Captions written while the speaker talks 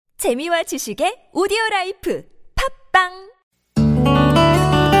재미와 지식의 오디오라이프 팝빵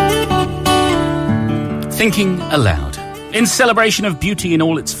Thinking Aloud. In celebration of beauty in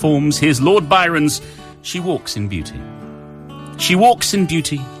all its forms, here's Lord Byron's She Walks in Beauty. She walks in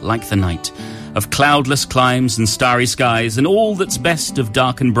beauty like the night, of cloudless climes and starry skies, and all that's best of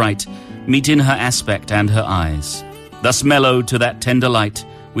dark and bright meet in her aspect and her eyes, thus mellowed to that tender light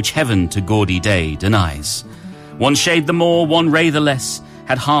which heaven to gaudy day denies. One shade the more, one ray the less,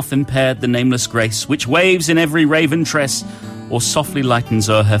 had half impaired the nameless grace which waves in every raven tress, or softly lightens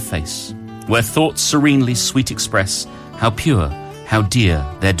o'er her face, where thoughts serenely sweet express how pure, how dear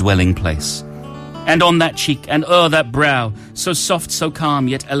their dwelling place. And on that cheek and o'er that brow, so soft, so calm,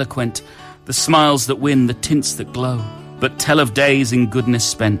 yet eloquent, the smiles that win, the tints that glow, but tell of days in goodness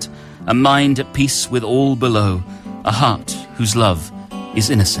spent, a mind at peace with all below, a heart whose love is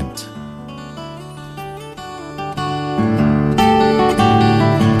innocent.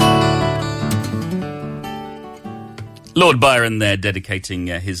 Lord Byron there dedicating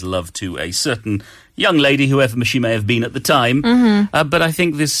his love to a certain young lady, whoever she may have been at the time. Mm-hmm. But I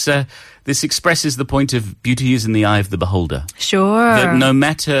think this expresses the point of beauty is in the eye of the beholder. Sure. That no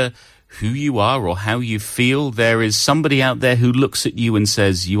matter who you are or how you feel, there is somebody out there who looks at you and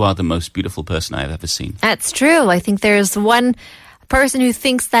says, you are the most beautiful person I have ever seen. That's true. I think there's one person who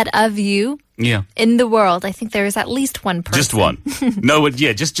thinks that of you. Yeah. In the world, I think there is at least one person. Just one. No,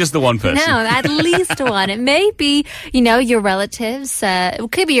 yeah, just the one person. No, at least one. It may be, your relatives.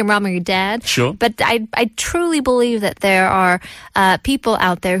 It could be your mom or your dad. Sure. But I truly believe that there are people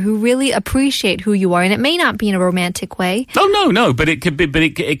out there who really appreciate who you are, and it may not be in a romantic way. Oh no, but it could be. But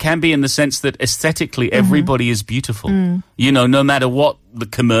it can be in the sense that aesthetically, everybody is beautiful. No matter what the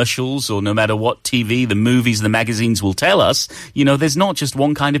commercials or no matter what TV, the movies, the magazines will tell us, there's not just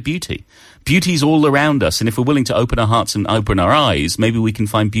one kind of beauty. Beauty's all around us, and if we're willing to open our hearts and open our eyes, maybe we can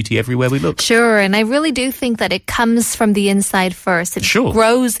find beauty everywhere we look. Sure, and I really do think that it comes from the inside first. It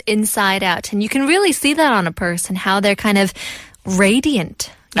grows inside out, and you can really see that on a person, how they're kind of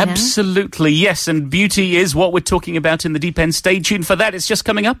radiant. Absolutely, yes, and beauty is what we're talking about in the Deep End. Stay tuned for that. It's just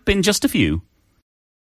coming up in just a few.